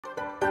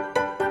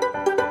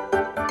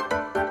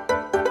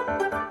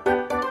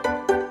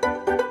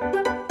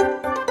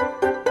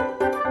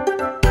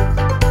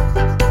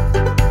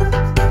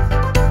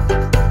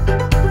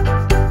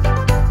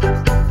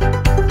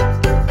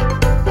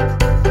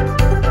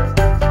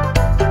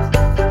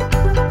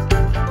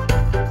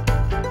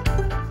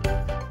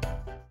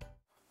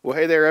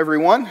Hey there,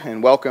 everyone,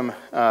 and welcome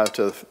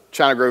to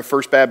China Grove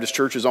First Baptist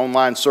Church's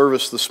online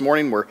service this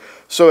morning. We're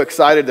so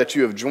excited that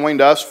you have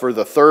joined us for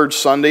the third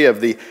Sunday of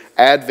the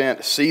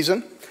Advent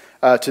season.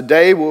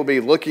 Today we'll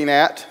be looking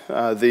at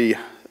the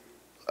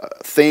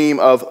theme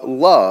of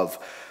love.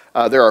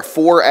 There are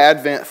four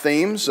Advent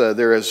themes.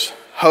 There is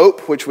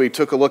hope, which we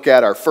took a look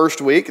at our first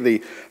week,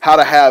 the how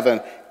to have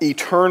an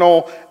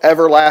eternal,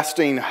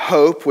 everlasting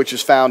hope, which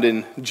is found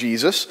in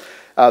Jesus.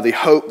 The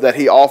hope that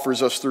he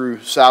offers us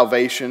through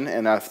salvation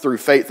and through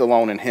faith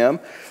alone in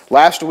him.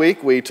 Last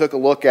week, we took a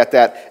look at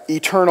that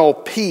eternal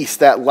peace,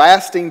 that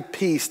lasting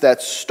peace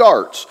that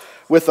starts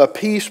with a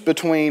peace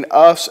between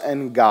us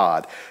and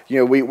God. You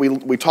know,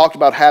 we talked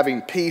about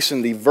having peace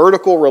in the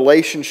vertical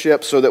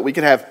relationship so that we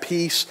can have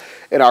peace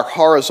in our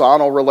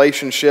horizontal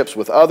relationships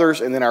with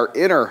others, and then our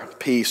inner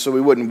peace so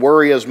we wouldn't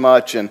worry as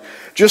much, and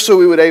just so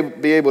we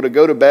would be able to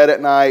go to bed at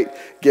night,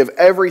 give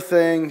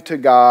everything to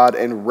God,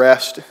 and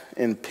rest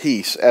in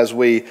peace as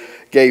we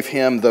gave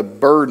him the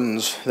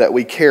burdens that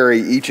we carry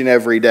each and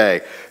every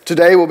day.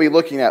 Today we'll be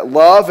looking at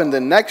love, and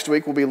then next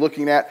week we'll be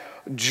looking at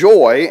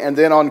joy, and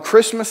then on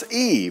Christmas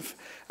Eve,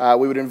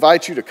 we would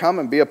invite you to come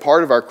and be a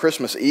part of our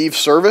Christmas Eve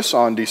service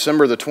on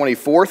December the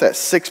 24th at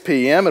 6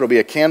 p.m. It'll be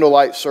a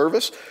candlelight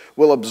service.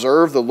 We'll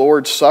observe the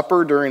Lord's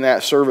Supper during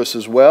that service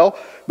as well,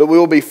 but we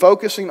will be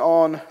focusing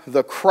on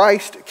the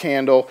Christ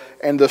candle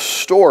and the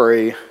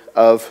story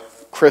of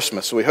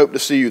Christmas. So we hope to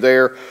see you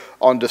there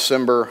on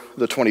December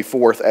the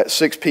 24th at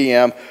 6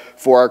 p.m.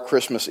 for our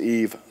Christmas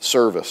Eve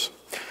service.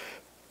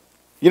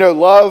 You know,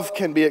 love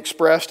can be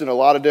expressed in a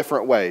lot of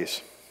different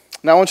ways.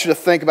 Now I want you to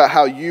think about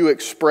how you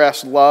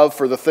express love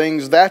for the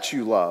things that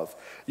you love.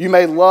 You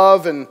may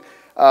love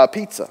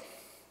pizza.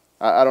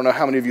 I don't know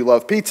how many of you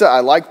love pizza. I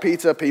like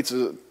pizza.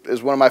 Pizza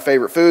is one of my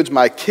favorite foods.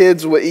 My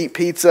kids will eat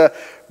pizza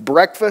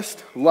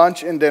breakfast,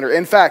 lunch, and dinner.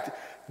 In fact,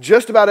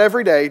 just about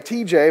every day,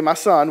 TJ, my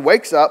son,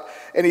 wakes up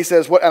and he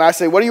says, "What?" And I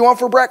say, "What do you want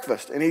for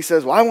breakfast?" And he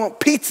says, "Well, I want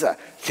pizza."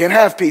 "You can't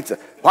have pizza."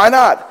 "Why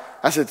not?"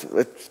 I said,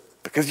 "It's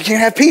because you can't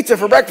have pizza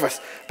for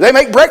breakfast. They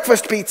make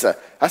breakfast pizza."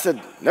 I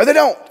said, "No, they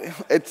don't.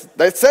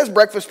 It says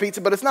breakfast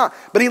pizza, but it's not."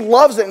 But he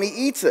loves it and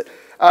he eats it.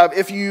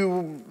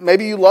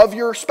 Maybe you love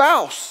your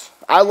spouse.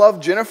 I love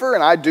Jennifer,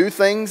 and I do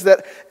things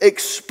that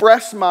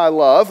express my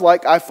love,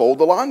 like I fold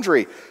the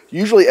laundry,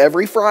 usually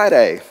every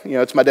Friday. You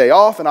know, it's my day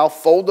off, and I'll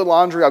fold the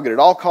laundry. I'll get it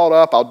all caught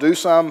up. I'll do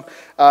some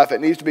if it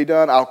needs to be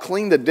done. I'll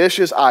clean the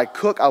dishes. I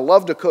cook. I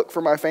love to cook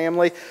for my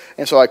family,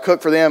 and so I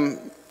cook for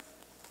them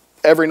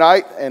every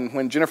night. And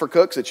when Jennifer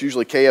cooks, it's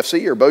usually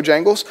KFC or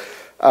Bojangles,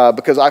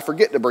 because I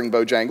forget to bring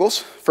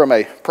Bojangles from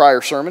a prior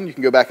sermon. You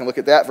can go back and look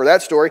at that for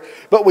that story.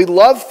 But we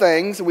love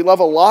things, we love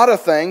a lot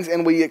of things,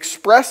 and we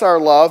express our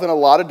love in a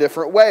lot of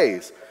different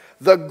ways.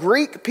 The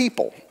Greek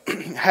people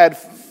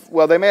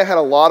they may have had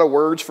a lot of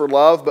words for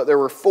love, but there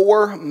were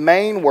four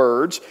main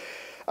words,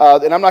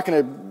 and I'm not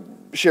going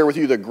to share with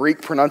you the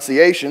Greek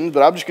pronunciation,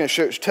 but I'm just going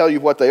to tell you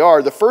what they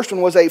are. The first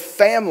one was a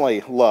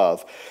family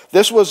love.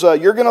 This was,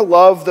 you're going to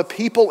love the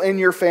people in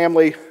your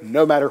family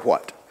no matter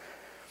what.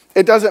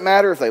 It doesn't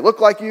matter if they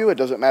look like you. It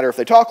doesn't matter if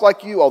they talk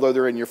like you, although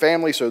they're in your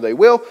family, so they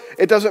will.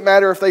 It doesn't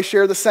matter if they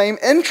share the same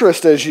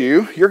interest as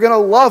you. You're going to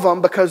love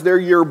them because they're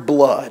your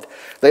blood.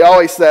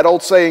 That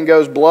old saying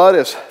goes, blood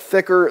is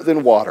thicker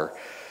than water.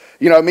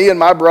 You know, me and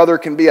my brother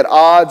can be at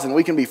odds, and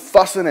we can be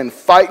fussing and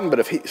fighting,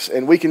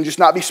 and we can just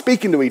not be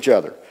speaking to each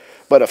other.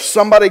 But if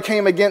somebody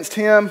came against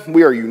him,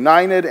 we are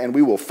united, and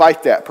we will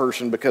fight that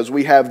person because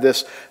we have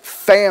this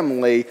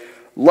family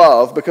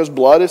love, because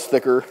blood is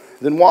thicker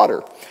than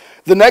water.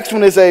 The next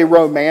one is a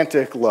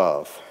romantic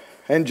love.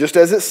 And just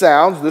as it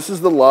sounds, this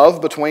is the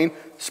love between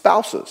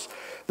spouses.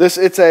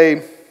 It's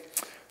a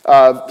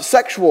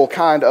sexual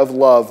kind of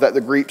love that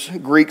the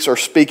Greeks are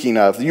speaking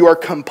of. You are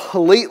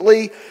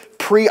completely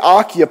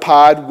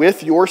preoccupied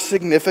with your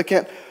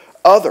significant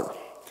other.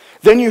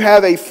 Then you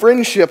have a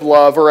friendship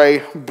love or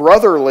a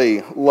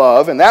brotherly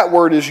love, and that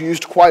word is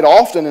used quite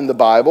often in the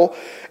Bible.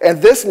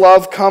 And this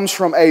love comes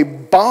from a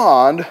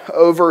bond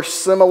over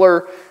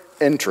similar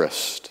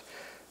interest.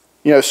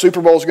 You know, Super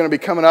Bowl is going to be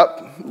coming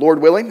up,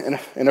 Lord willing,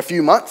 in a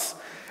few months.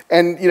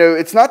 And, you know,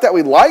 it's not that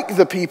we like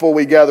the people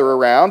we gather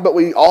around, but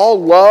we all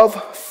love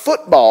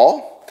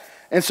football.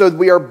 And so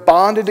we are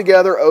bonded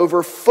together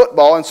over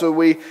football. And so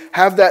we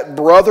have that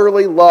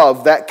brotherly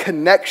love, that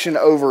connection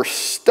over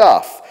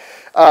stuff.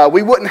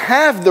 We wouldn't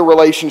have the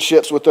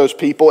relationships with those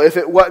people if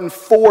it wasn't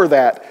for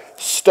that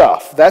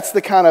stuff. That's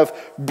the kind of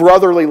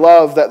brotherly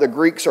love that the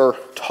Greeks are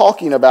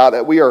talking about,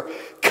 that we are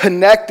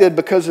connected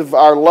because of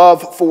our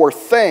love for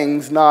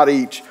things, not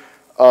each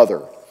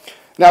other.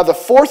 Now, the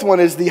fourth one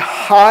is the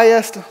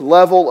highest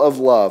level of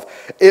love.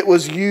 It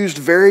was used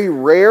very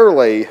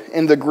rarely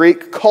in the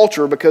Greek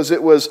culture because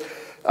it was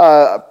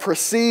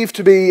perceived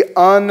to be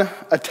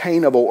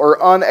unattainable or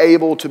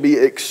unable to be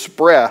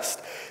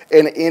expressed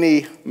in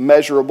any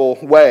measurable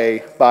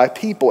way by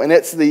people. And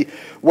it's the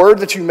word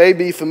that you may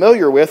be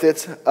familiar with.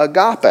 It's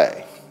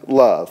agape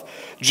love.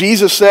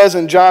 Jesus says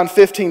in John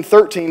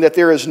 15:13 that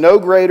there is no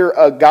greater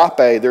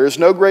agape, there is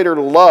no greater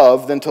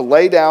love than to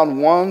lay down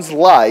one's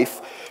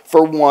life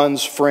for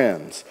one's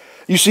friends.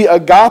 You see,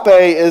 agape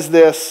is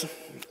this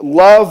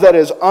love that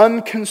is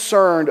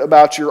unconcerned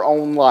about your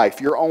own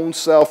life, your own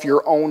self,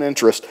 your own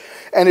interest.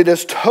 And it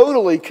is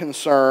totally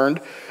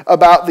concerned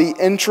about the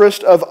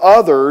interest of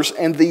others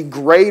and the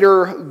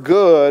greater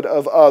good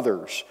of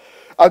others.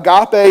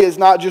 Agape is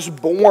not just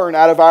born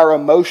out of our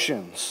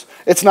emotions.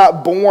 It's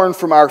not born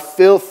from our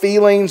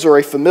feelings or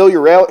a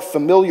familiarity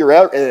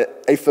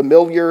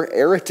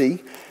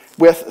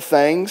with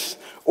things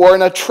or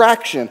an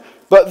attraction,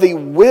 but the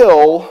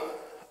will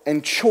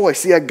and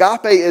choice. The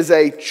agape is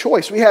a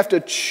choice. We have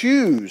to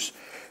choose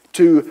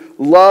to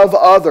love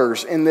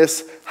others in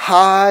this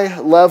high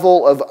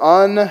level of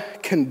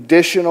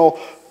unconditional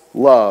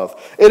love.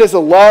 It is a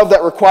love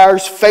that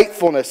requires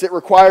faithfulness. It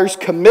requires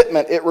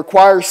commitment. It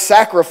requires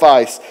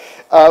sacrifice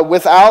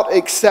without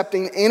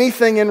accepting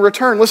anything in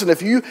return. Listen,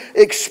 if you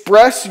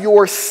express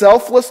your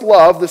selfless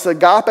love, this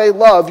agape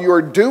love, you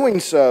are doing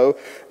so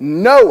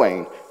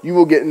knowing you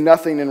will get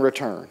nothing in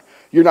return.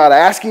 You're not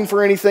asking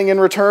for anything in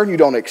return. You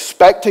don't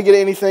expect to get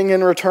anything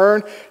in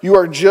return. You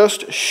are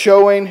just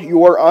showing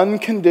your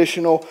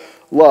unconditional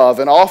love.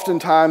 And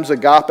oftentimes,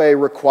 agape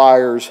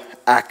requires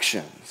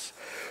actions.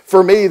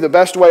 For me, the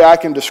best way I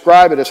can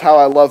describe it is how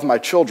I love my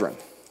children.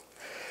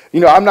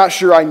 You know, I'm not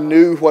sure I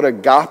knew what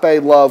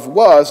agape love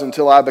was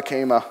until I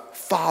became a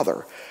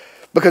father.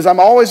 Because I'm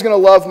always going to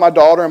love my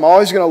daughter. I'm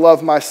always going to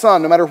love my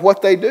son, no matter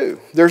what they do.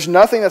 There's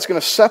nothing that's going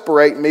to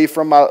separate me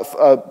from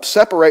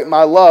separate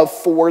my love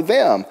for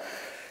them.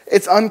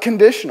 It's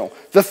unconditional.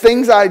 The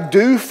things I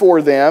do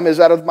for them is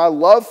out of my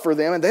love for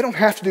them, and they don't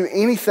have to do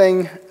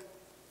anything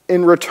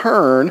in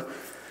return.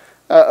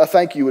 A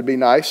thank you would be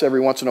nice every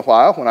once in a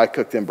while when I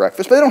cook them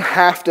breakfast, but they don't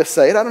have to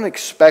say it. I don't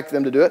expect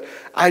them to do it.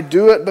 I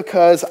do it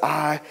because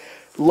I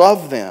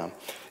love them.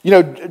 You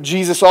know,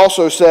 Jesus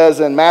also says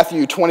in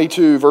Matthew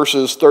 22,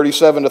 verses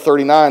 37 to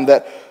 39,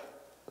 that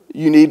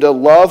you need to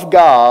love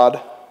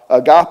God,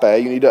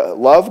 agape, you need to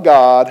love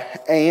God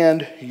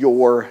and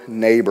your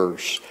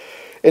neighbors.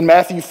 In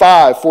Matthew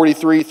 5,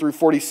 43 through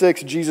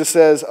 46, Jesus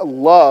says,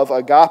 love,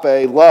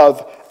 agape,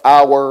 love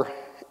our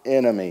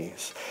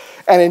enemies.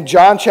 And in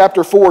John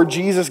chapter 4,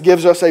 Jesus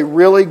gives us a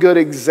really good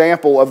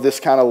example of this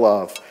kind of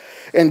love.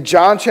 In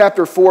John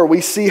chapter 4, we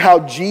see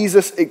how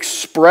Jesus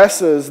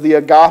expresses the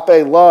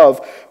agape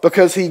love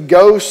because he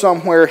goes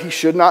somewhere he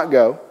should not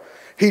go.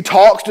 He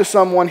talks to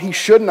someone he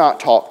should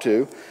not talk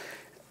to.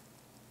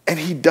 And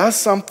he does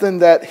something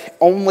that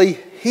only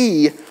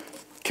he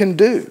can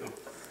do.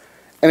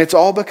 And it's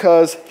all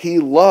because he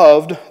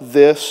loved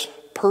this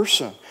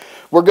person.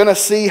 We're going to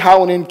see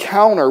how an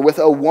encounter with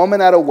a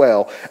woman at a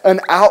well, an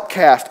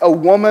outcast, a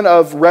woman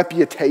of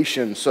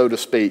reputation, so to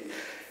speak,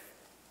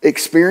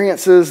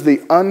 experiences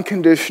the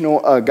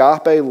unconditional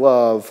agape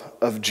love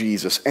of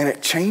Jesus. And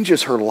it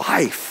changes her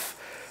life.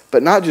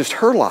 But not just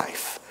her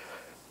life,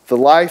 the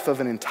life of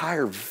an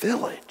entire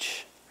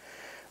village.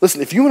 Listen,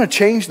 if you want to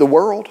change the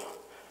world,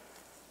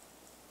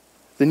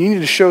 then you need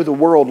to show the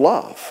world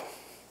love.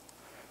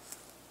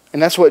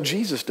 And that's what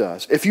Jesus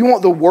does. If you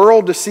want the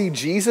world to see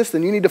Jesus,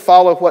 then you need to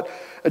follow what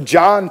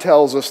John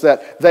tells us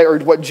or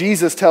what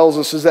Jesus tells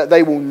us is that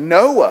they will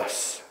know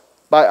us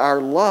by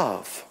our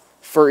love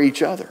for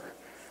each other.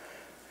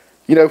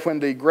 You know,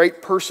 when the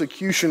great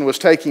persecution was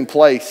taking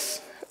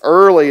place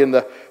early in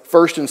the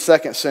 1st and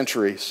 2nd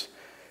centuries,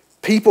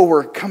 people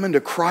were coming to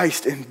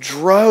Christ in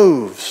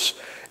droves,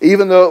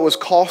 even though it was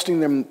costing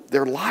them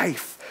their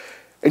life.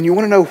 And you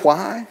want to know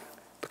why?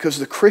 Because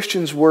the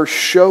Christians were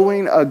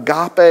showing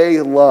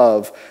agape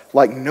love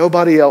like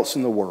nobody else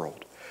in the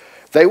world.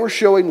 They were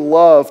showing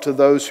love to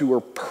those who were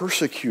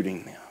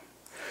persecuting them.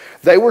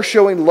 They were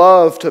showing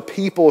love to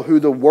people who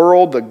the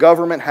world, the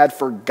government had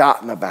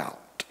forgotten about.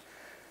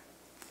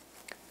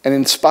 And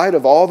in spite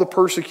of all the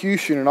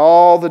persecution and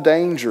all the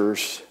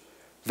dangers,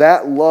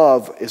 that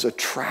love is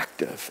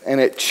attractive and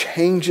it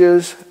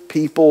changes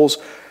people's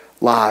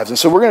lives. And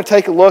so we're going to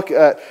take a look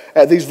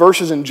at these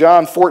verses in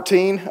John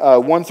 14,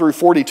 1 through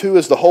 42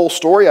 is the whole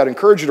story. I'd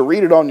encourage you to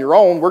read it on your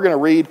own. We're going to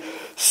read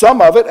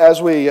some of it as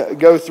we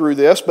go through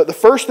this. But the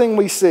first thing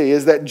we see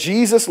is that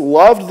Jesus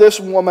loved this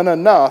woman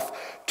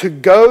enough to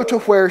go to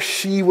where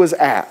she was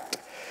at.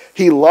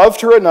 He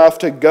loved her enough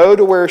to go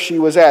to where she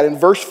was at. In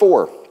verse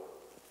 4,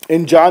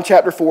 in John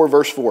chapter 4,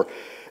 verse 4,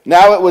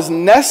 now it was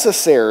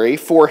necessary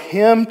for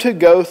him to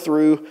go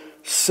through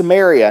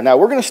Samaria. Now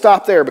we're going to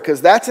stop there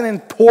because that's an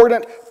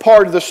important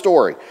part of the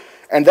story.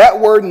 And that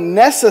word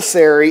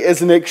necessary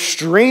is an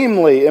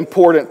extremely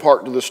important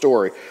part of the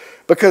story.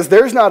 Because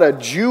there's not a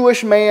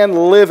Jewish man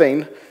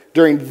living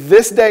during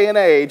this day and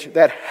age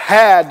that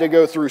had to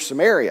go through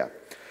Samaria.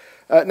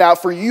 Now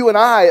for you and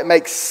I it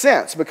makes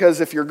sense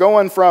because if you're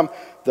going from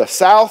the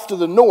south to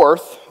the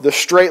north, the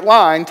straight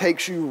line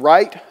takes you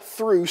right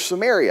through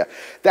Samaria.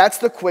 That's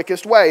the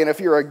quickest way. And if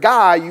you're a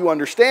guy, you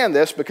understand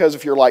this because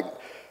if you're like,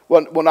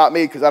 well, not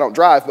me because I don't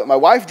drive, but my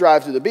wife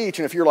drives to the beach,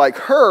 and if you're like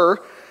her,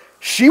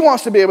 she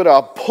wants to be able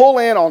to pull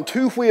in on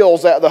 2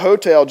 wheels at the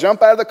hotel,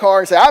 jump out of the car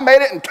and say, I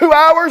made it in 2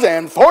 hours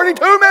and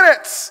 42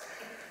 minutes.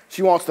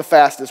 She wants the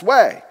fastest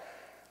way.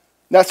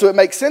 Now, so it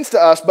makes sense to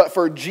us, but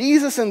for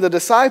Jesus and the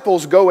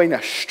disciples, going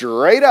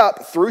straight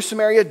up through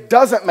Samaria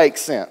doesn't make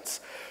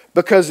sense.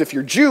 Because if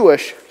you're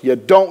Jewish, you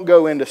don't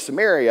go into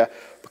Samaria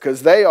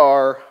because they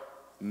are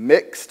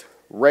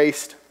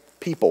mixed-raced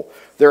people.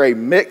 They're a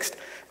mixed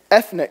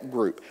ethnic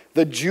group.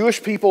 The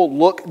Jewish people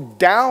look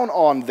down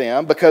on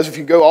them because if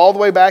you go all the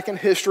way back in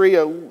history,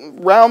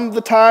 around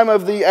the time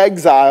of the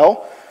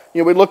exile,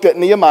 we looked at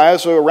Nehemiah,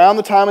 so around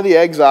the time of the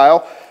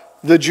exile,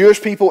 the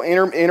Jewish people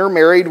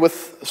intermarried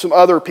with some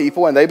other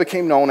people, and they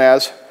became known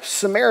as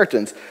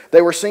Samaritans.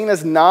 They were seen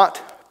as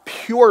not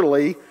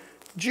purely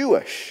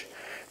Jewish.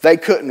 They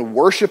couldn't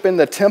worship in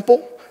the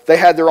temple. They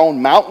had their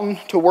own mountain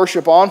to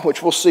worship on,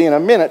 which we'll see in a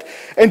minute.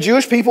 And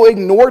Jewish people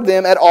ignored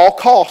them at all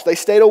costs. They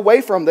stayed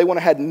away from them.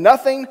 They had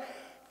nothing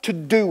to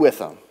do with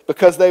them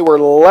because they were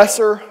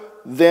lesser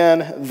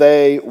than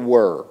they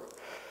were.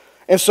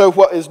 And so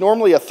what is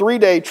normally a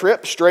 3-day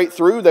trip straight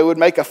through, they would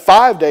make a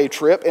 5-day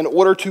trip in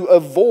order to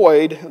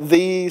avoid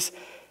these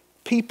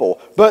people.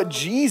 But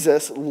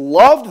Jesus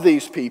loved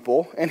these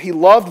people, and he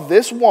loved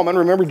this woman.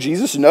 Remember,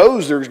 Jesus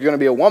knows there's going to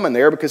be a woman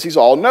there because he's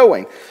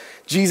all-knowing.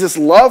 Jesus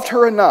loved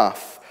her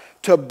enough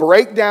to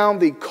break down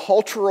the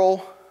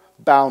cultural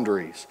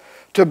boundaries,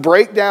 to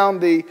break down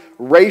the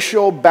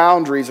racial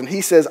boundaries. And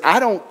he says, I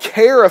don't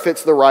care if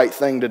it's the right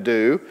thing to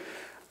do.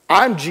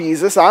 I'm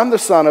Jesus, I'm the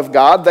Son of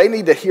God. They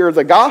need to hear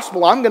the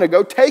gospel. I'm going to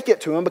go take it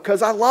to them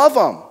because I love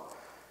them.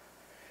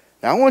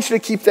 Now, I want you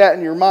to keep that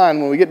in your mind.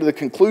 When we get to the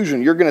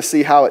conclusion, you're going to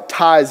see how it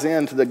ties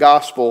into the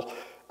Gospel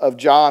of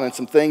John and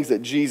some things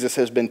that Jesus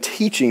has been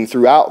teaching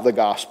throughout the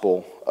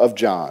Gospel of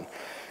John.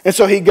 And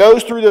so he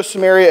goes through the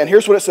Samaria, and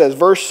here's what it says,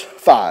 verse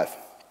 5.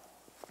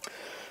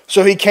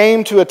 So he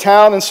came to a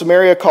town in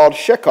Samaria called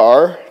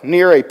Sychar,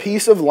 near a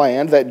piece of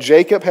land that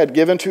Jacob had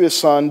given to his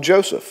son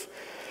Joseph.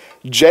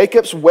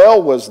 Jacob's well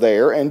was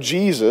there, and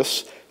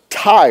Jesus,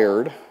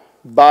 tired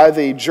by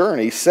the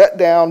journey, sat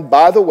down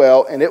by the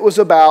well, and it was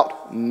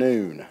about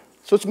noon.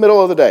 So it's middle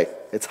of the day.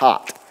 It's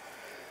hot.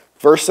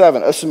 Verse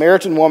 7, a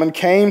Samaritan woman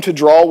came to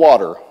draw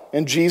water,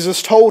 and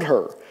Jesus told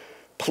her,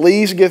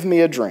 please give me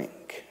a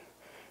drink.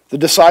 The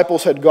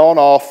disciples had gone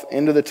off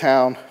into the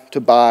town to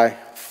buy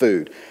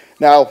food.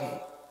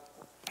 Now,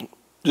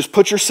 just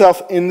put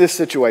yourself in this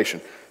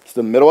situation. It's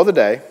the middle of the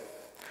day.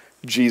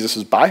 Jesus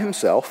is by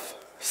himself,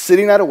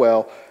 sitting at a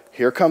well.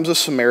 Here comes a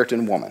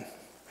Samaritan woman.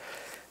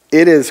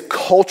 It is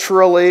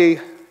culturally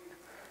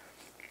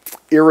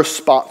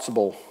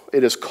irresponsible.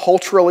 It is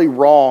culturally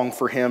wrong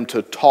for him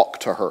to talk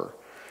to her.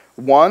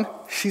 One,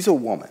 she's a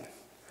woman,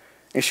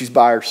 and she's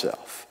by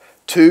herself.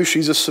 Two,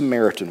 she's a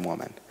Samaritan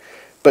woman.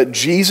 But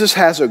Jesus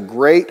has a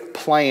great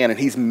plan, and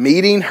he's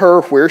meeting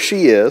her where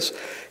she is.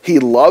 He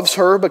loves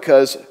her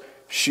because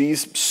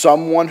she's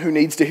someone who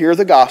needs to hear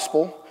the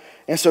gospel.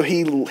 And so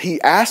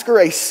he asks her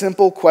a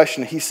simple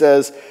question. He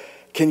says,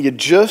 can you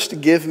just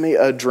give me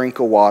a drink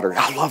of water?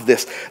 I love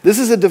this.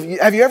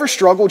 Have you ever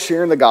struggled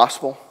sharing the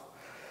gospel?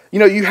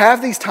 You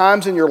have these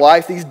times in your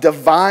life, these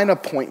divine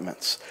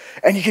appointments,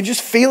 and you can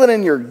just feel it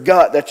in your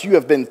gut that you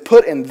have been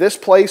put in this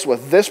place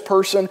with this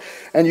person,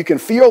 and you can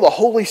feel the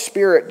Holy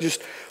Spirit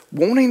just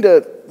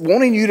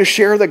wanting you to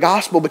share the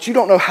gospel, but you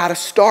don't know how to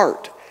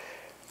start.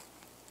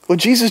 Well,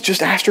 Jesus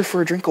just asked her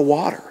for a drink of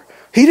water.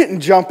 He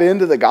didn't jump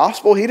into the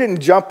gospel. He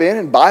didn't jump in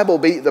and Bible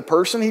beat the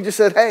person. He just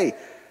said, hey,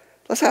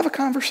 let's have a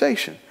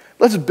conversation.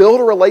 Let's build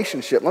a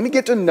relationship. Let me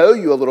get to know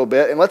you a little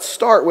bit, and let's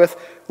start with,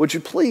 would you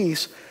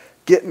please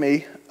get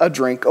me a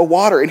drink of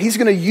water? And he's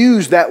going to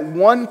use that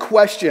one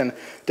question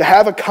to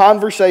have a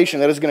conversation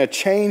that is going to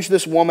change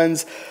this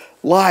woman's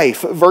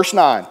life. Verse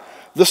 9,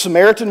 the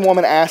Samaritan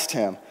woman asked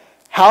him,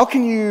 how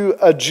can you,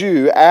 a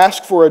Jew,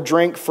 ask for a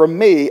drink from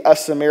me, a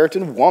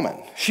Samaritan woman?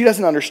 She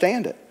doesn't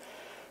understand it.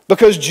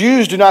 Because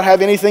Jews do not have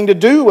anything to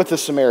do with the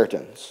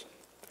Samaritans.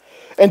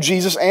 And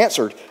Jesus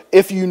answered,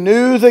 if you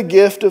knew the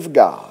gift of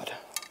God,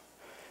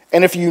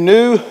 and if you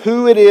knew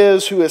who it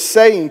is who is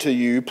saying to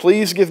you,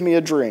 please give me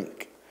a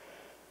drink,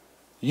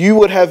 you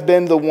would have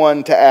been the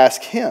one to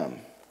ask him,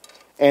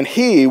 and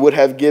he would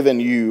have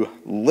given you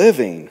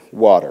living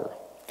water.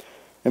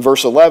 In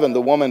verse 11,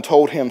 the woman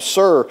told him,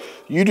 sir,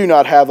 you do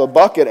not have a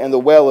bucket, and the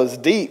well is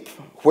deep.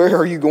 Where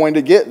are you going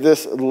to get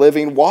this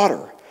living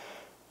water?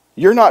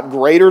 You're not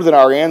greater than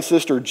our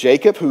ancestor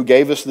Jacob, who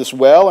gave us this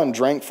well and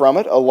drank from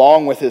it,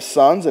 along with his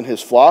sons and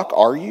his flock,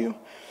 are you?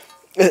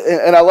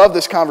 And I love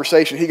this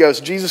conversation.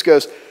 Jesus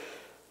goes,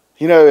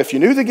 if you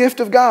knew the gift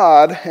of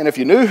God, and if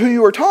you knew who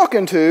you were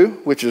talking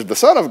to, which is the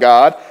Son of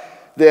God,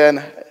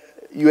 then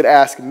you would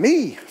ask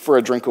me for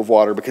a drink of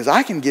water, because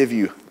I can give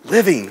you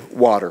living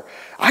water.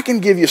 I can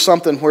give you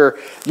something where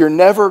you're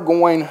never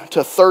going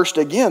to thirst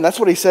again. That's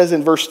what he says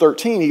in verse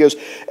 13. He goes,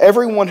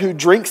 everyone who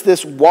drinks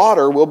this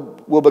water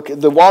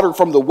the water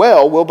from the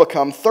well will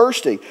become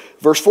thirsty.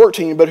 Verse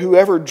 14, but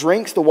whoever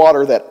drinks the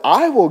water that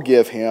I will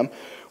give him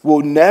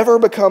will never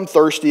become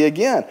thirsty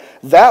again.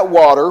 That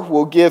water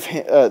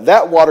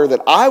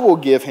that I will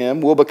give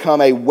him will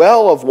become a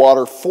well of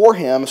water for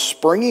him,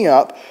 springing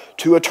up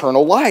to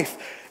eternal life.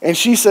 And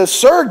she says,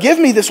 "Sir, give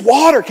me this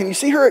water." Can you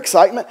see her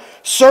excitement?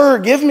 "Sir,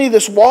 give me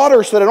this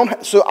water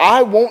so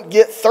I won't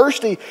get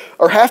thirsty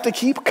or have to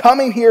keep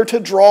coming here to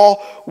draw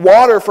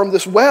water from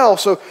this well."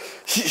 So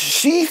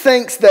she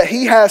thinks that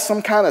he has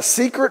some kind of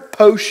secret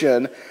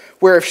potion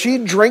where if she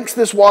drinks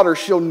this water,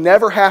 she'll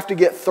never have to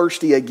get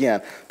thirsty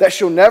again, that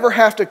she'll never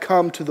have to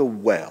come to the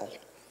well.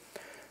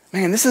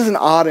 Man, this is an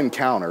odd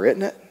encounter,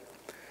 isn't it?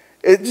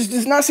 It just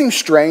does not seem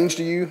strange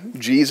to you,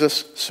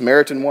 Jesus,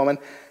 Samaritan woman?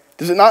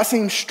 Does it not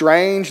seem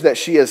strange that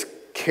she has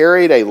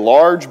carried a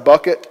large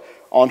bucket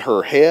on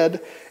her head,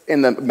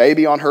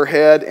 maybe on her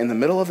head in the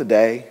middle of the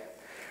day?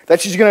 That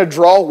she's going to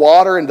draw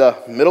water in the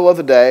middle of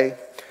the day?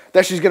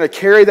 That she's going to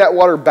carry that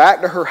water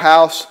back to her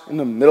house in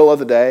the middle of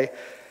the day?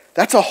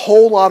 That's a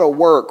whole lot of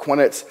work when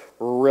it's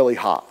really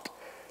hot.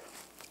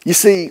 You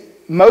see,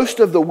 most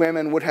of the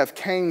women would have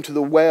came to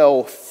the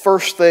well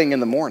first thing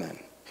in the morning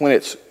when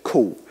it's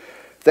cool.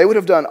 They would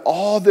have done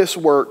all this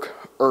work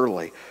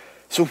early.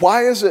 So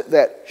why is it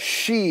that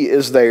she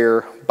is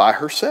there by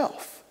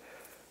herself?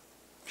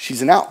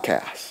 She's an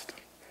outcast.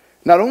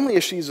 Not only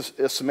is she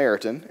a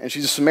Samaritan, and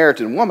she's a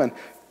Samaritan woman,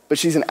 but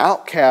she's an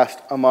outcast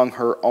among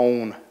her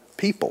own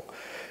people.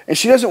 And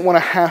she doesn't want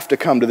to have to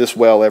come to this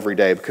well every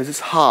day because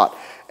it's hot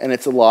and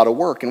it's a lot of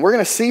work. And we're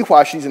going to see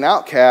why she's an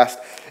outcast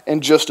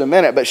in just a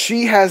minute. But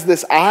she has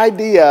this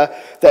idea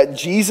that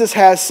Jesus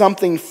has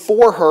something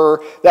for her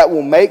that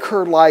will make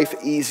her life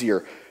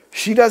easier.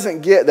 She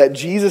doesn't get that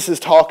Jesus is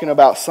talking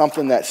about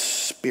something that's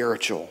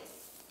spiritual.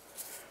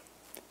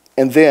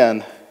 And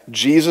then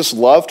Jesus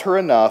loved her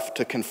enough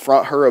to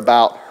confront her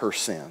about her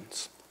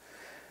sins.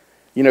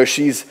 You know,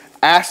 she's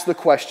asked the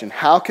question,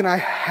 how can I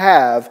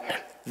have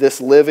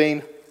this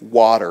living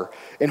water?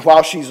 And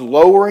while she's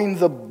lowering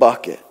the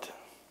bucket,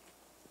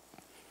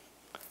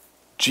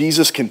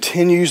 Jesus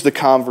continues the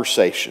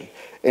conversation.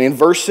 And in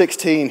verse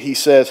 16, he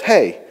says,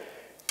 "Hey,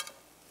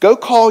 go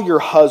call your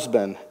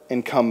husband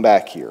and come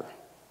back here."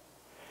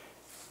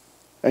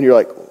 And you're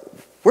like,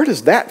 where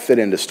does that fit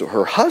into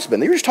her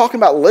husband? They were just talking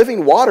about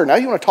living water. Now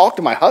you want to talk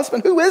to my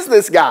husband? Who is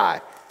this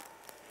guy?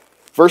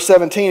 Verse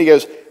 17,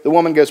 the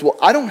woman goes, "Well,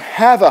 I don't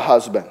have a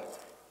husband."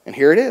 And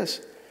here it is.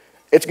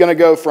 It's going to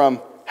go from,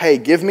 "Hey,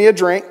 give me a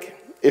drink."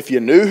 If you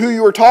knew who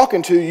you were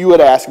talking to, you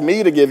would ask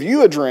me to give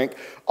you a drink.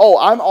 "Oh,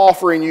 I'm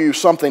offering you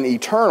something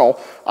eternal.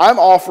 I'm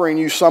offering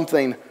you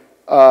something,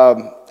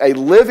 a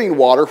living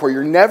water where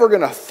you're never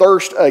going to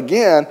thirst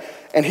again."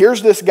 And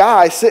here's this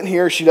guy sitting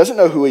here. She doesn't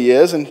know who he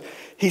is. And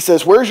he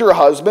says, "Where's your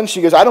husband?"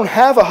 She goes, "I don't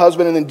have a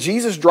husband." And then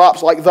Jesus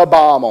drops like the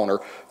bomb on her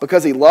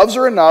because he loves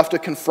her enough to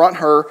confront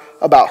her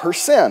about her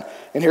sin.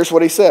 And here's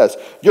what he says.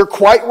 "You're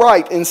quite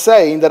right in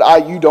saying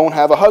that you don't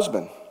have a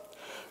husband,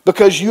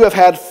 because you have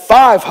had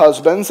 5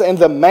 husbands, and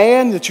the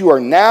man that you are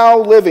now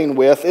living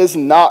with is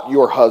not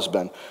your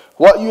husband.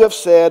 What you have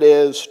said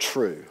is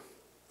true."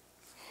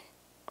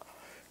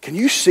 Can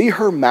you see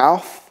her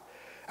mouth?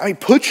 I mean,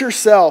 put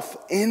yourself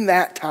in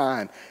that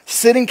time,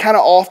 sitting kind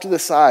of off to the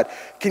side.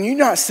 Can you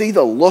not see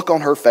the look on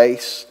her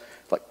face?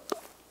 Like,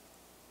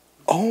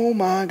 oh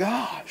my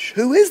gosh,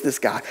 who is this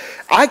guy?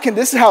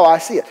 This is how I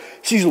see it.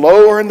 She's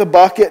lowering the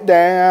bucket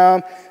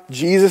down.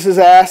 Jesus is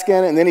asking,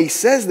 and then he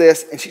says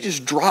this, and she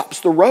just drops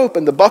the rope,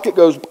 and the bucket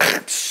goes,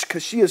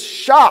 because she is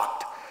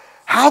shocked.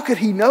 How could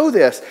he know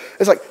this?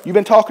 It's like, "You've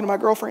been talking to my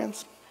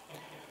girlfriends?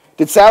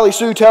 Did Sally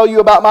Sue tell you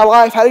about my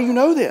life? How do you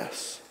know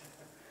this?"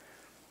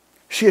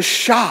 She is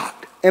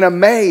shocked and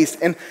amazed.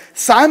 And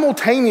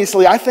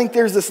simultaneously, I think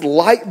there's this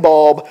light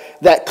bulb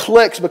that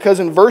clicks because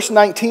in verse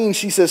 19,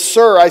 she says,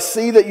 "Sir, I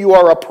see that you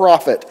are a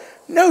prophet."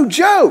 No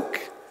joke.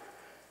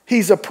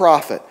 He's a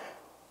prophet.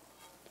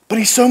 But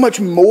he's so much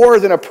more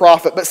than a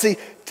prophet. But see,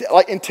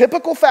 like in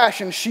typical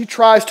fashion, she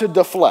tries to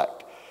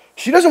deflect.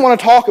 She doesn't want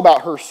to talk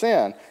about her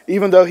sin,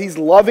 even though he's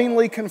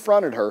lovingly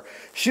confronted her.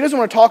 She doesn't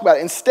want to talk about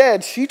it.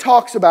 Instead, she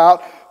talks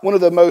about one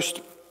of the most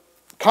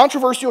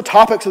controversial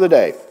topics of the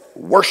day: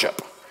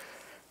 worship.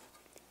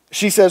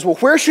 She says, "Well,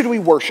 where should we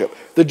worship?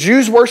 The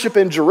Jews worship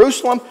in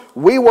Jerusalem.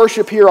 We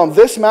worship here on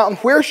this mountain.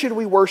 Where should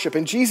we worship?"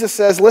 And Jesus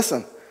says,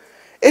 "Listen,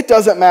 it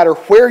doesn't matter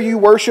where you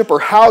worship or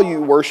how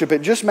you worship.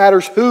 It just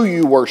matters who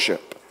you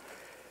worship."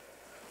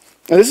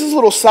 And this is a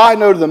little side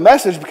note of the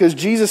message because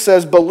Jesus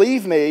says,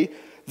 "Believe me,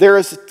 there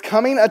is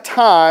coming a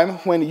time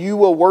when you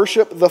will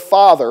worship the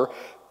Father,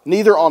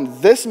 neither on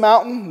this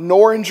mountain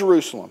nor in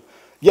Jerusalem.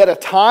 Yet a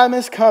time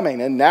is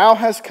coming, and now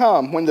has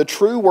come, when the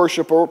true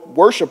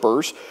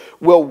worshipers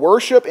will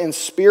worship in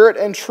spirit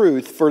and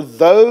truth, for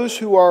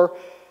those are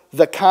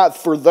the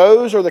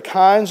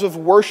kinds of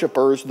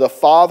worshipers the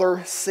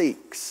Father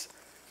seeks."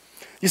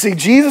 You see,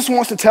 Jesus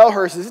wants to tell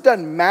her, it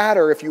doesn't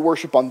matter if you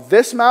worship on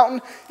this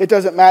mountain. It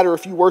doesn't matter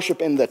if you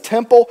worship in the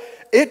temple.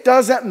 It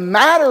doesn't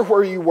matter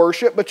where you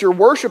worship, but your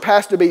worship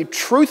has to be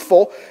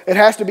truthful. It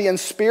has to be in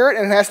spirit,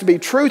 and it has to be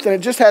truth, and it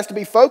just has to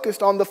be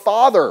focused on the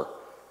Father.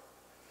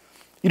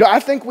 You know,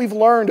 I think we've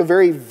learned a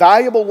very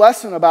valuable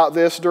lesson about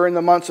this during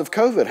the months of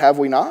COVID, have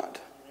we not?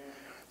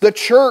 The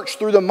church,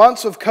 through the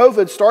months of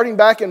COVID, starting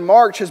back in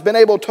March, has been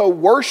able to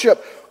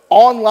worship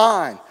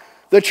online.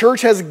 The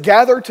church has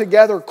gathered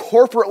together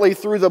corporately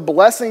through the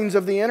blessings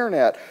of the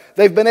internet.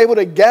 They've been able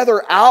to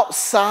gather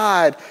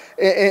outside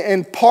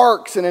in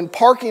parks and in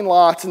parking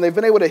lots, and they've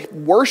been able to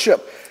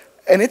worship,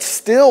 and it's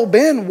still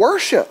been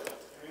worship.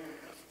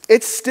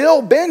 It's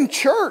still been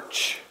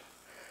church.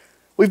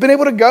 We've been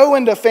able to go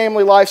into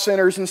family life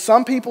centers and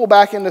some people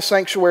back into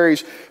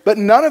sanctuaries, but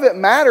none of it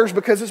matters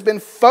because it's been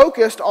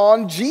focused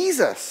on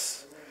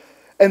Jesus.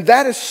 And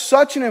that is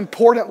such an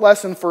important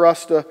lesson for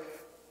us to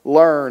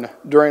learn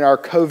during our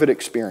COVID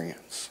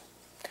experience,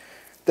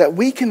 that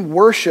we can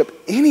worship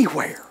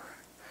anywhere.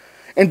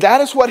 And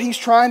that is what he's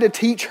trying to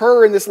teach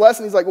her in this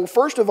lesson. He's like, well,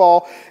 first of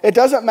all, it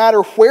doesn't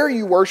matter where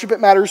you worship, it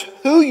matters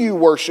who you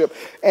worship.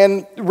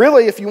 And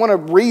really, if you want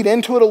to read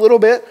into it a little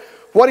bit,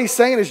 what he's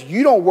saying is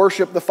you don't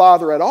worship the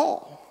Father at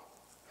all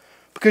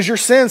because your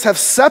sins have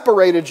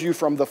separated you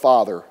from the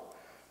Father.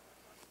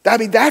 I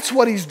mean, that's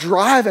what he's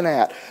driving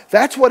at.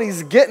 That's what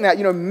he's getting at.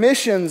 You know,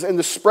 missions and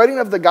the spreading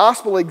of the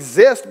gospel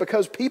exist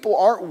because people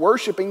aren't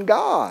worshiping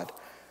God.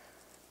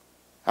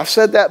 I've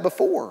said that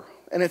before,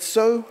 and it's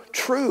so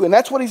true. And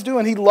that's what he's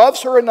doing. He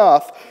loves her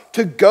enough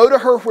to go to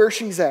her where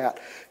she's at.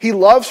 He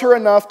loves her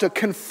enough to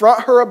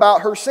confront her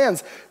about her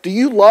sins. Do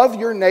you love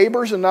your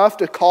neighbors enough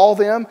to call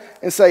them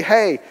and say,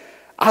 hey,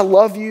 I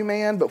love you,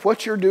 man, but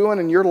what you're doing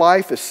in your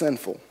life is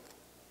sinful?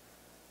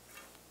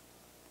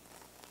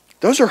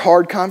 Those are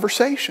hard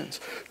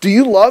conversations. Do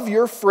you love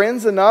your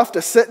friends enough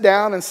to sit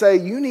down and say,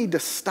 you need to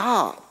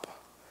stop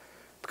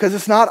because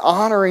it's not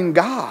honoring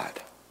God?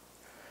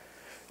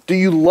 Do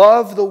you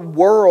love the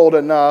world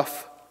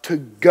enough to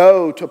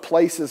go to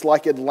places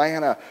like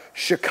Atlanta,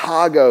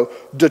 Chicago,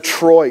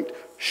 Detroit,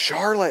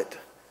 Charlotte,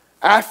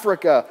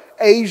 Africa,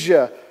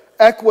 Asia,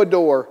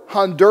 Ecuador,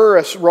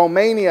 Honduras,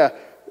 Romania,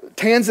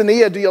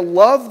 Tanzania? Do you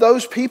love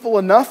those people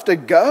enough to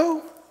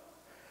go?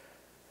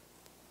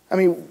 I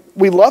mean,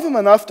 we love them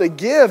enough to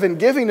give, and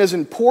giving is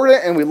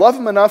important, and we love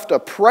them enough to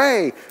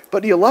pray,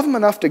 but do you love them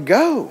enough to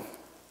go?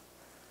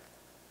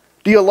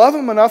 Do you love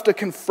them enough to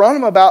confront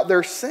them about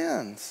their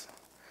sins?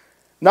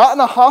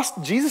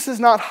 Jesus is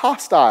not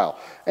hostile,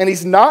 and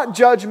he's not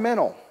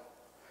judgmental.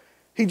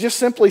 He just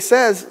simply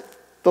says,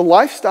 the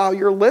lifestyle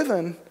you're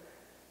living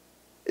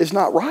is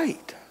not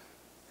right.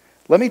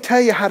 Let me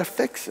tell you how to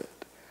fix it.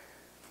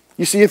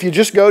 You see, if you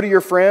just go to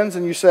your friends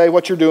and you say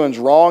what you're doing is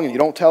wrong and you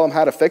don't tell them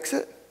how to fix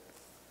it,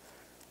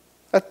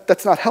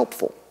 that's not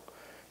helpful.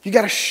 You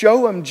got to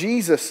show them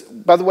Jesus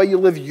by the way you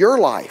live your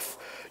life.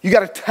 You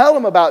got to tell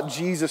them about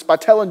Jesus by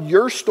telling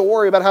your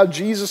story about how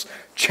Jesus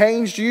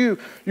changed you.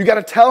 You got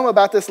to tell them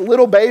about this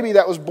little baby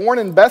that was born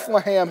in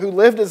Bethlehem who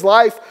lived his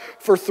life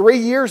for 3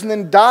 years and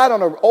then died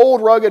on an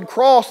old rugged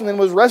cross and then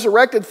was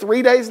resurrected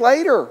 3 days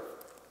later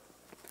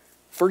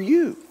for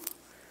you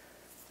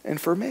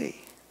and for me.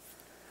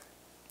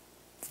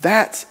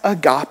 That's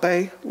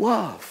agape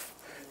love.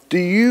 Do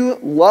you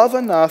love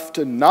enough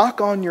to knock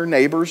on your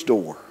neighbor's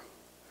door?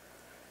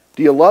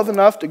 Do you love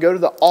enough to go to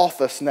the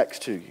office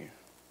next to you?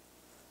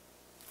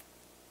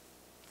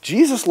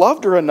 Jesus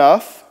loved her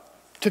enough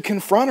to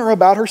confront her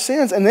about her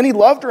sins, and then he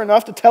loved her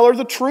enough to tell her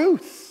the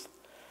truth.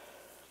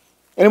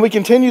 And we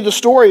continue the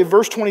story of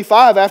verse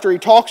 25 after he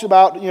talks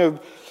about,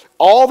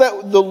 all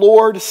that the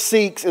Lord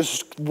seeks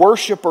is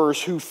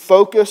worshipers who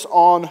focus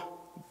on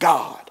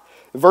God.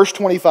 Verse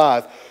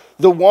 25,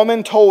 the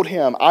woman told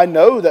him, I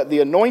know that the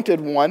anointed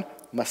one,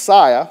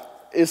 Messiah,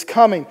 is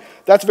coming.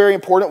 That's very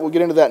important. We'll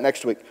get into that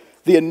next week.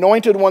 The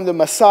anointed one, the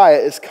Messiah,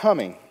 is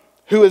coming,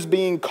 who is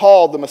being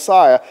called the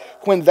Messiah.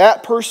 When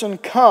that person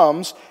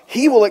comes,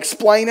 he will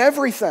explain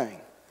everything.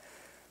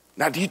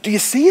 Now, do you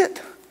see it?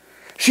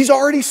 She's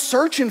already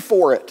searching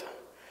for it.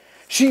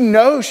 She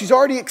knows. She's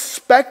already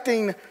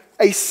expecting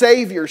a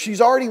Savior.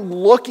 She's already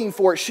looking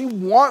for it. She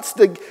wants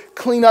to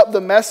clean up the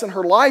mess in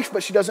her life,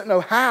 but she doesn't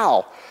know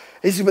how.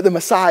 But the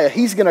Messiah,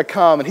 he's going to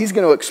come and he's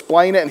going to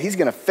explain it and he's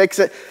going to fix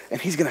it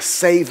and he's going to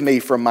save me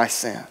from my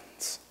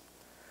sins.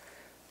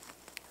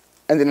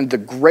 And then the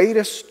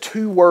greatest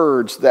 2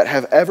 words that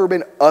have ever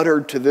been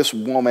uttered to this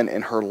woman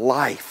in her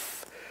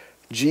life,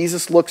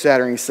 Jesus looks at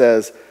her and he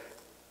says,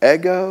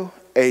 Ego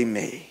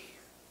eimi.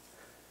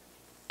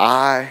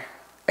 I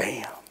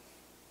am.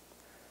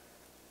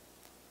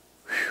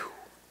 Whew.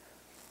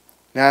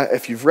 Now,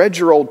 if you've read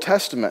your Old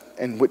Testament,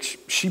 in which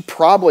she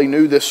probably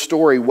knew this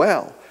story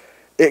well,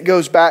 it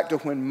goes back to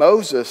when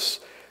Moses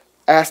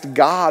asked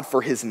God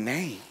for his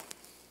name.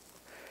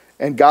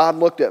 And God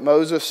looked at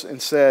Moses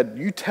and said,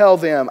 you tell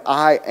them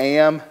I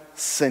am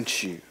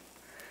sent you.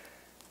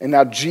 And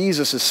now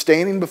Jesus is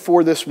standing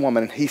before this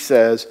woman and he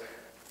says,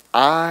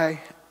 I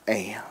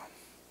am.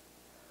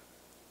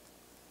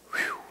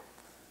 Whew.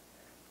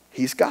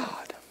 He's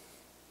God.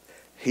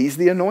 He's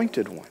the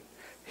anointed one.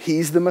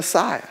 He's the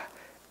Messiah.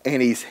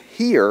 And he's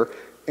here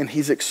and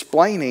he's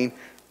explaining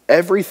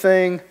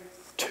everything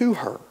to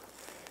her.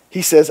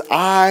 He says,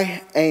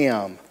 I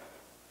am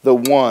the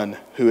one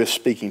who is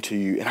speaking to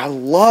you. And I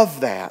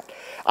love that.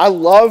 I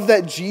love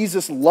that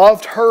Jesus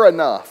loved her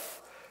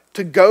enough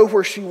to go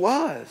where she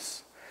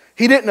was.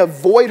 He didn't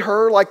avoid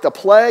her like the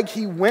plague.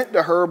 He went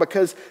to her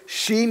because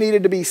she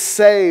needed to be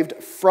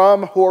saved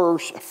from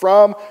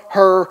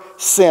her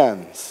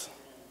sins.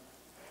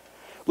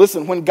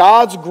 Listen, when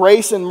God's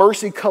grace and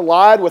mercy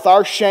collide with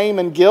our shame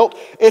and guilt,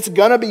 it's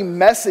going to be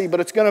messy, but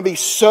it's going to be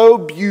so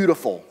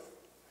beautiful.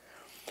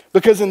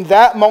 Because in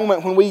that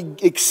moment, when we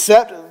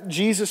accept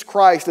Jesus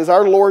Christ as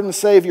our Lord and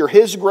Savior,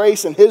 His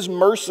grace and His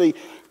mercy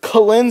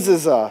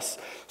cleanses us.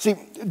 See,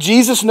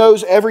 Jesus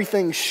knows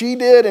everything she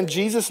did, and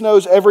Jesus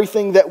knows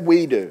everything that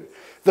we do.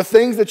 The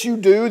things that you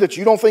do that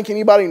you don't think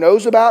anybody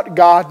knows about,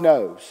 God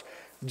knows.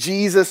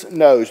 Jesus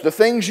knows. The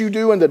things you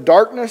do in the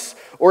darkness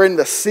or in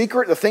the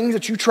secret, the things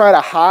that you try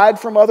to hide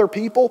from other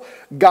people,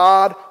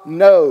 God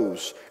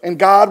knows. And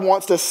God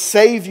wants to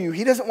save you.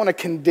 He doesn't want to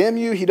condemn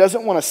you. He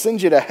doesn't want to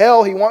send you to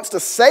hell. He wants to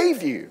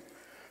save you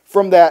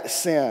from that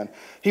sin.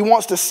 He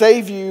wants to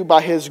save you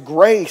by His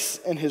grace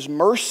and His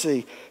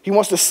mercy. He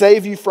wants to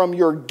save you from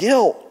your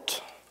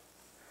guilt.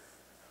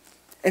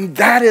 And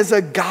that is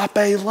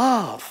agape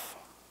love.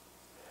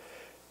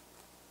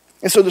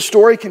 And so the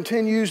story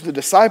continues. The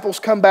disciples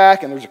come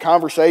back, and there's a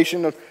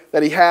conversation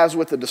that He has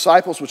with the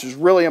disciples, which is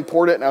really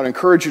important, and I would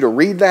encourage you to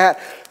read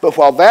that. But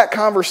while that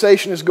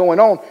conversation is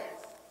going on,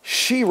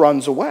 she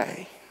runs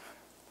away.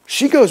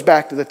 She goes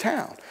back to the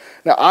town.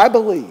 Now, I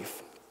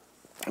believe,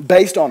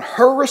 based on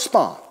her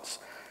response,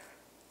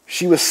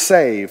 she was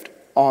saved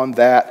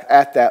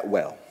at that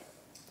well.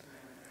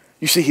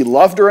 You see, He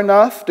loved her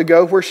enough to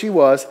go where she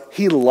was.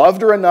 He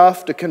loved her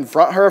enough to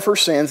confront her of her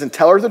sins and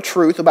tell her the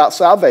truth about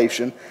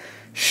salvation.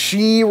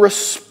 She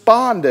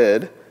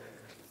responded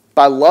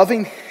by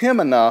loving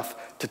Him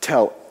enough to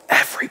tell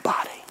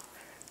everybody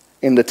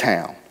in the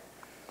town.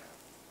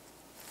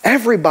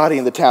 Everybody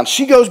in the town.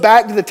 She goes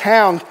back to the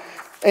town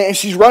and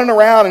she's running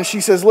around and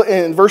she says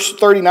in verse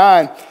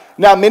 39,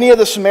 now many of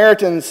the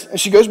Samaritans, and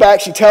she goes back,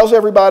 she tells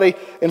everybody,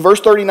 in verse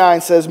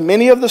 39 says,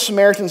 many of the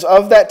Samaritans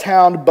of that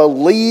town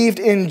believed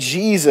in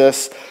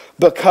Jesus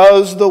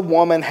because the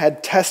woman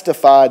had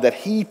testified that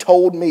He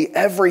told me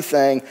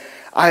everything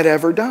I'd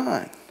ever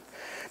done.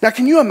 Now,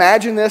 can you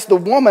imagine this? The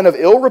woman of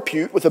ill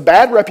repute with a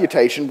bad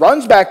reputation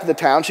runs back to the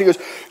town. She goes,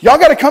 y'all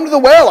got to come to the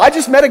well. I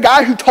just met a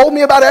guy who told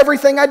me about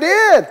everything I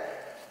did.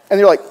 And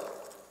they're like,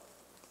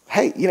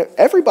 hey,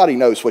 everybody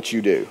knows what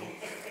you do.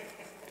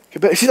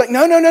 But she's like,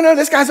 no,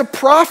 this guy's a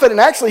prophet. And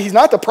actually, he's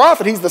not the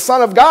prophet. He's the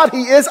Son of God.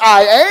 He is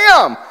I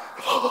Am.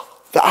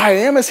 The I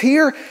Am is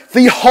here.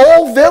 The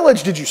whole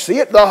village, did you see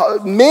it?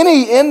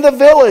 Many in the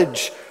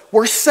village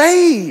were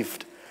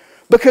saved.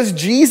 Because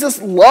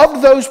Jesus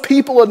loved those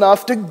people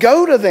enough to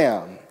go to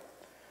them.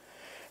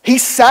 He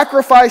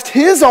sacrificed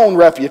His own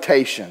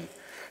reputation.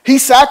 He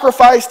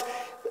sacrificed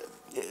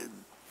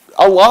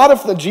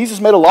Jesus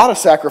made a lot of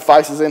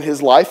sacrifices in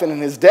His life, and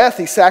in His death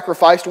He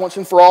sacrificed once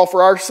and for all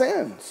for our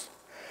sins.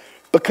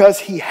 Because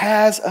He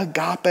has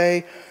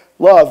agape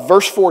love.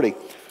 Verse 40.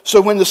 So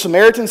when the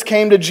Samaritans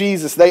came to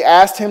Jesus, they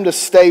asked Him to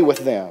stay with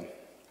them.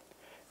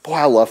 Boy,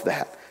 I love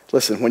that.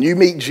 Listen, when you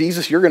meet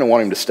Jesus, you're going to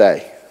want Him to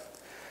stay.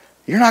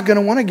 You're not going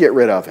to want to get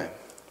rid of Him.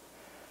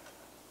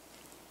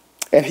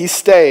 And He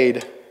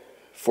stayed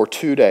for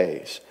 2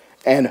 days.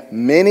 And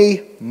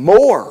many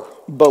more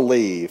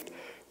believed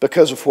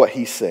because of what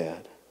He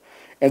said.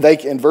 And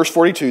in verse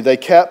 42, they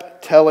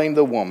kept telling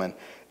the woman,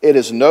 it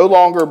is no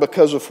longer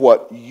because of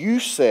what you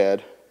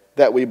said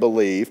that we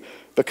believe,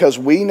 because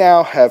we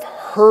now have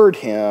heard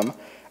Him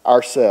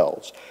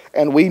ourselves.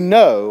 And we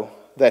know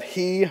that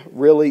He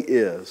really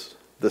is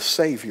the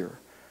Savior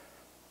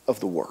of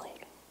the world.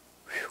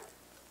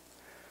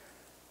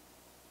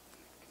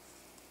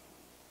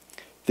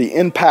 The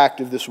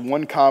impact of this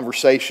one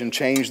conversation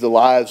changed the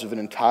lives of an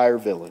entire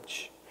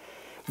village.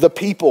 The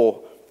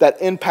people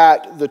that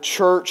impact the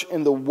church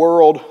and the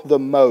world the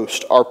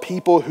most are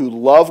people who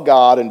love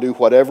God and do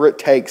whatever it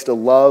takes to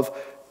love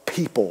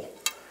people,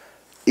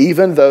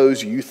 even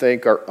those you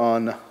think are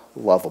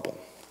unlovable.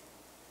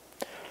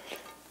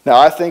 Now,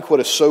 I think what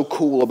is so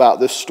cool about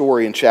this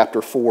story in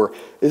chapter 4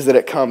 is that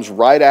it comes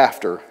right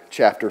after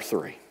chapter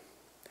 3.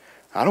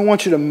 I don't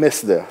want you to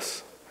miss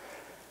this.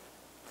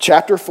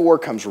 Chapter 4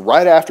 comes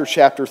right after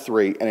chapter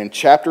 3, and in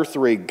chapter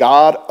 3,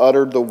 God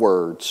uttered the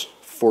words,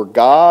 "For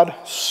God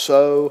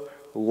so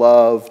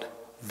loved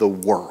the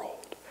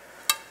world,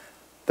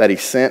 that He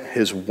sent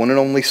His one and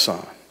only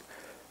Son,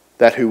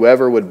 that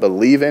whoever would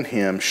believe in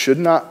Him should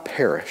not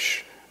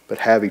perish, but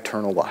have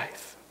eternal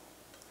life."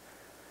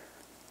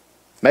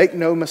 Make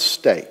no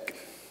mistake,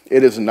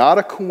 it is not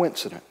a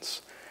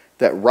coincidence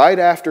that right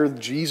after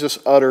Jesus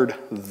uttered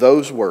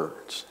those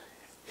words,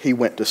 He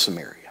went to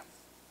Samaria.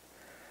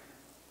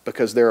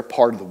 Because they're a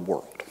part of the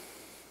world.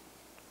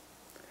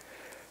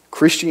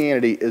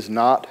 Christianity is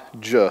not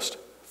just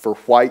for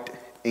white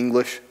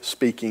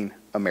English-speaking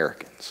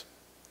Americans.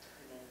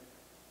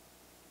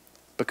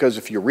 Because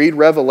if you read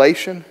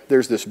Revelation,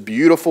 there's this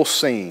beautiful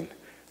scene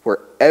where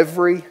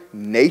every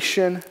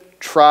nation,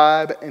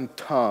 tribe, and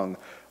tongue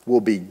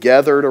will be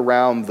gathered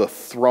around the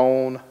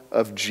throne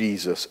of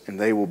Jesus, and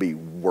they will be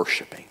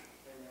worshiping.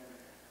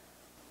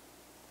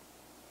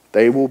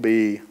 They will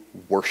be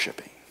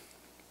worshiping.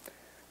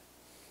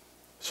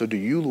 So do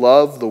you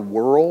love the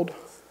world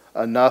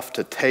enough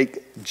to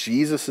take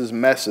Jesus'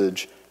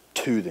 message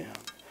to them?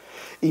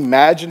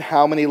 Imagine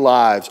how many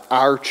lives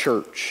our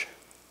church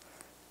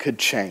could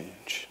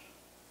change.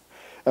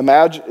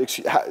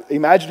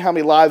 Imagine how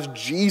many lives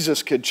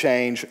Jesus could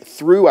change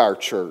through our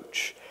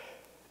church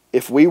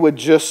if we would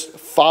just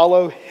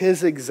follow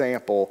his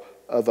example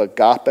of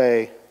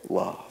agape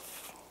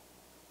love.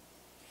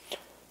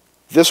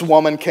 This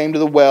woman came to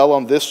the well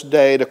on this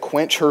day to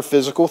quench her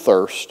physical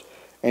thirst,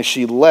 and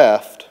she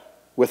left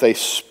with a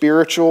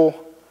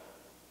spiritual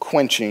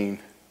quenching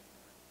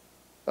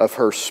of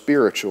her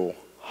spiritual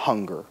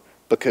hunger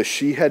because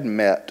she had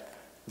met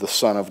the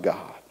Son of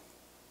God.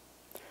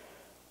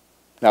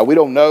 Now, we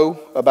don't know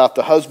about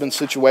the husband's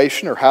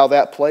situation or how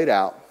that played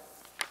out.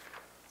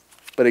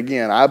 But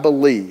again, I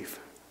believe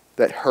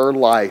that her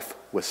life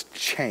was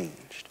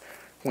changed.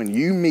 When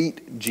you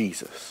meet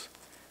Jesus,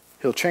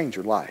 he'll change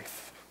your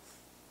life.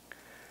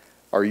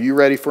 Are you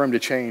ready for him to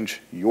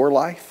change your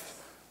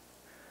life?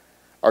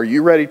 Are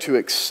you ready to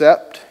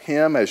accept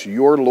him as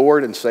your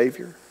Lord and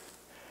Savior?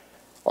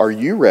 Are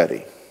you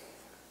ready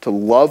to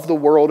love the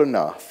world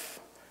enough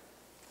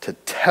to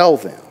tell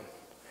them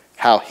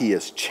how he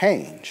has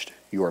changed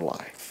your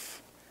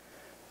life?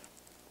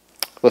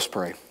 Let's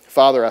pray.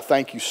 Father, I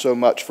thank you so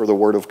much for the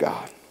Word of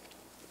God.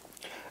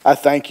 I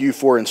thank you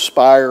for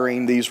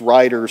inspiring these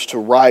writers to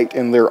write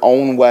in their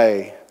own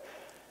way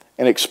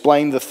and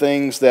explain the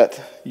things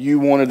that you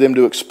wanted them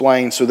to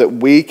explain so that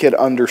we could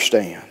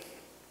understand.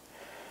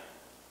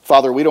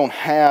 Father, we don't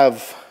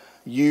have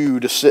you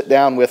to sit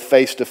down with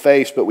face to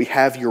face, but we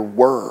have your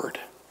Word.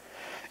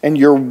 And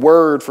your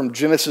Word from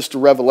Genesis to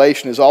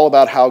Revelation is all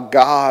about how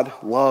God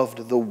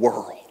loved the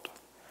world.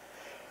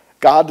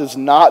 God does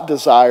not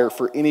desire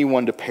for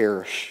anyone to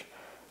perish.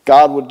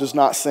 God does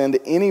not send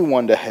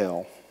anyone to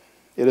hell.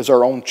 It is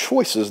our own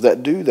choices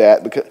that do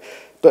that.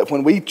 But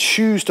when we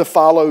choose to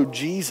follow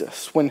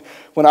Jesus, when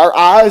our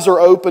eyes are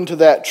open to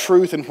that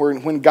truth, and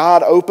when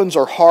God opens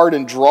our heart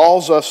and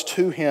draws us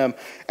to him,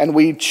 and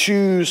we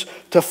choose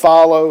to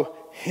follow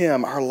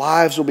him, our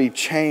lives will be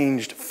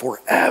changed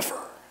forever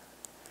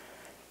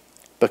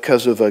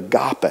because of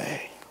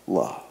agape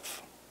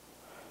love.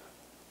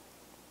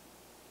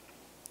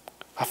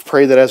 I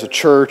pray that as a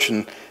church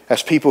and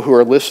as people who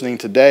are listening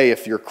today,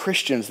 if you're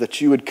Christians,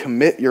 that you would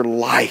commit your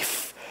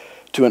life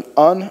to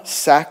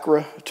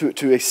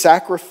a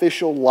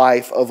sacrificial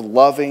life of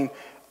loving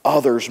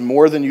others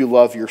more than you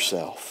love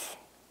yourself.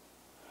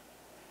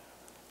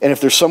 And if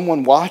there's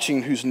someone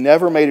watching who's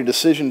never made a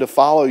decision to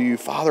follow you,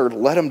 Father,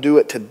 let them do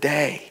it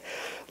today.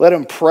 Let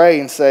them pray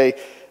and say,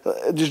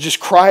 just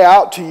cry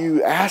out to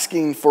you,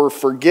 asking for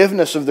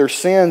forgiveness of their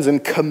sins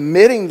and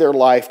committing their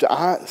life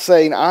to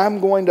saying,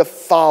 I'm going to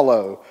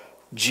follow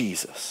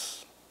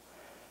Jesus.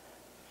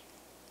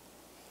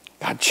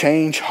 God,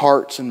 change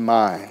hearts and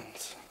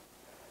minds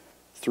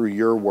through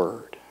your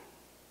word.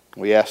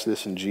 We ask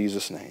this in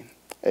Jesus' name.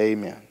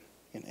 Amen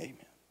and amen.